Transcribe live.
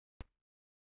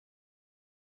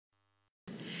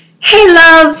Hey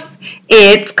loves,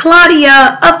 it's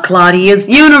Claudia of Claudia's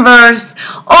Universe.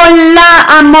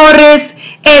 Hola amores,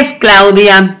 es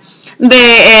Claudia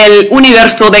del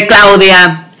universo de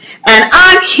Claudia. And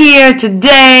I'm here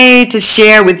today to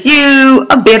share with you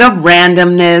a bit of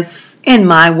randomness in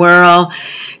my world.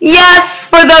 Yes,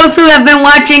 for those who have been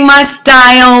watching my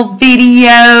style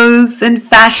videos and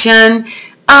fashion,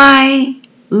 I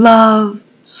love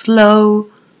slow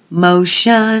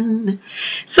motion.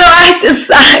 So I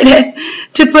decided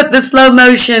to put the slow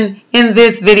motion in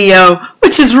this video,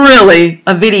 which is really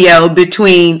a video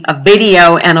between a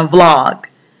video and a vlog.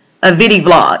 A viddy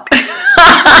vlog.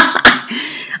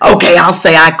 Okay, I'll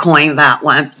say I coined that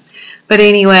one. But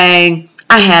anyway,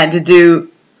 I had to do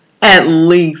at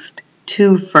least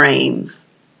 2 frames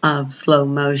of slow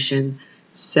motion.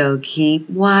 So keep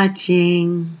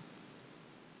watching.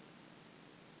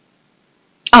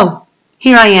 Oh,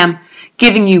 here I am,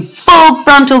 giving you full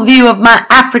frontal view of my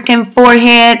African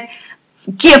forehead,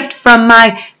 gift from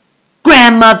my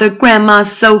grandmother, Grandma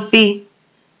Sophie.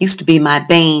 Used to be my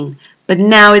bane, but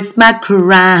now it's my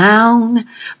crown.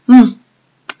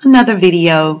 Another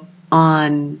video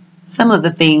on some of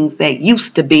the things that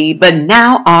used to be, but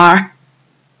now are.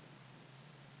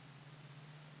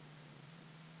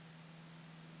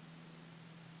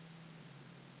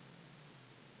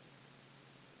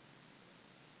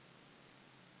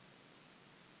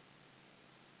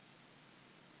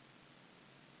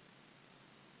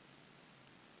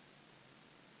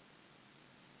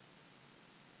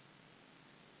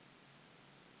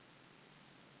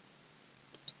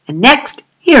 And next,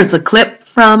 here's a clip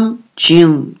from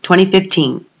June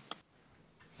 2015.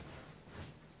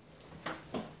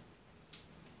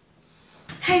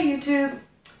 Hey YouTube,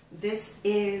 this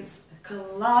is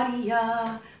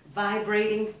Claudia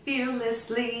vibrating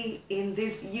fearlessly in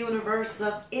this universe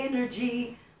of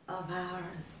energy of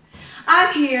ours.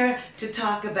 I'm here to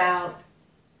talk about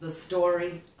the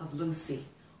story of Lucy,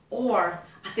 or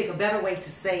I think a better way to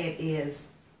say it is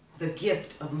the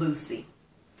gift of Lucy.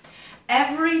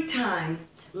 Every time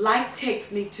life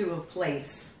takes me to a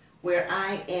place where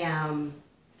I am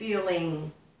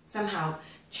feeling somehow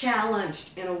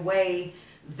challenged in a way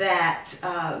that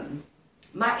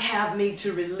might have me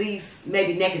to release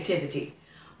maybe negativity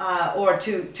or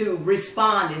to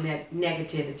respond in that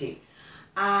negativity,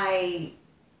 I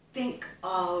think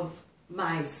of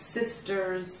my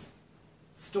sister's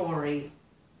story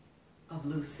of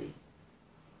Lucy.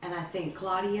 And I think,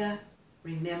 Claudia,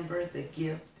 remember the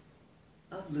gift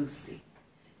of Lucy.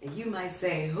 And you might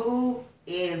say, who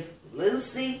is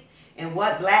Lucy? And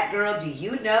what black girl do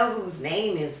you know whose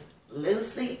name is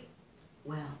Lucy?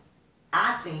 Well,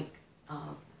 I think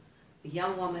of the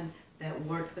young woman that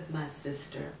worked with my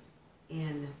sister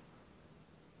in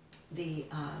the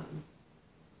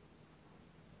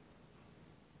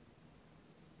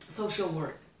social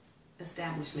work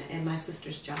establishment and my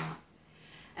sister's job.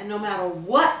 And no matter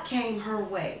what came her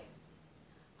way,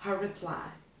 her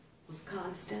reply was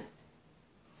constant,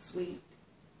 sweet,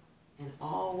 and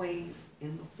always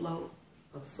in the flow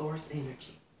of source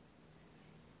energy.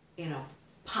 In a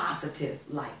positive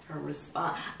light, her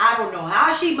response. I don't know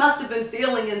how she must have been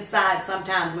feeling inside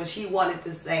sometimes when she wanted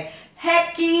to say,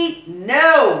 hecky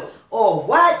no, or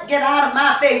what, get out of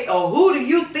my face, or who do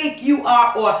you think you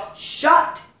are, or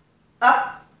shut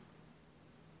up.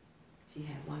 She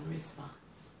had one response,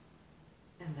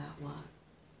 and that was,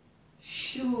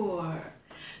 sure.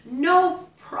 No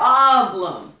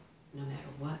problem, no matter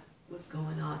what was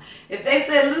going on. If they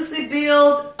said, Lucy,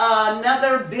 build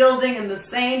another building in the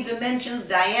same dimensions,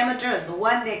 diameter as the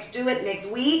one next to it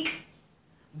next week,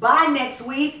 by next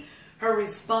week, her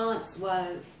response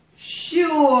was,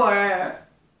 sure,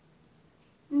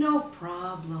 no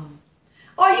problem.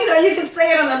 Or, you know, you can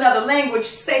say it in another language,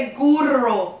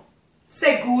 seguro,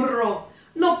 seguro,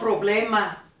 no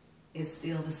problema. It's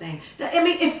still the same. I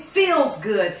mean, it feels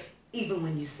good even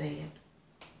when you say it.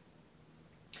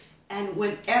 And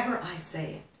whenever I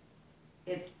say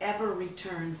it, it ever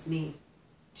returns me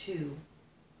to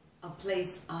a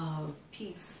place of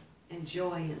peace and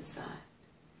joy inside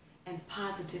and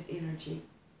positive energy.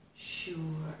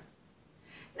 Sure.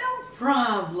 No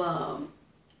problem.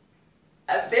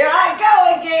 There I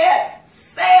go again.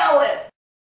 Sail it.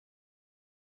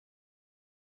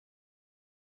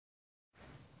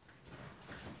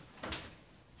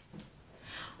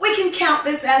 We can count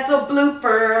this as a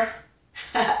blooper,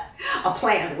 a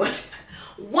planned one.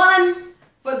 One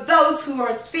for those who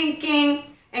are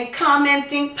thinking and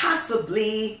commenting,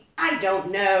 possibly, I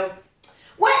don't know.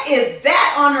 What is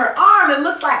that on her arm? It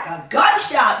looks like a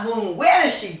gunshot wound. Where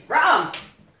is she from?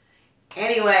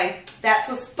 Anyway,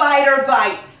 that's a spider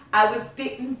bite. I was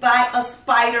bitten by a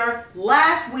spider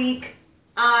last week.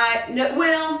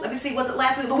 Well, let me see, was it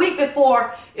last week? The week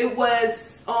before, it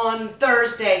was on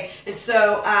Thursday. And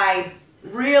so I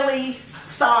really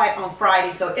saw it on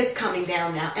Friday. So it's coming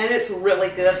down now and it's really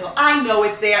good. So I know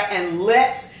it's there, and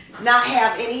let's not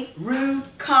have any rude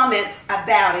comments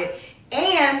about it.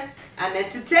 And I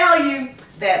meant to tell you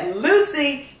that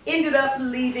Lucy ended up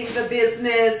leaving the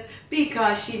business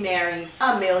because she married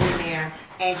a millionaire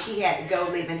and she had to go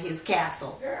live in his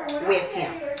castle with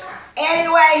him.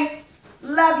 Anyway,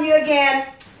 love you again.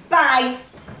 Bye.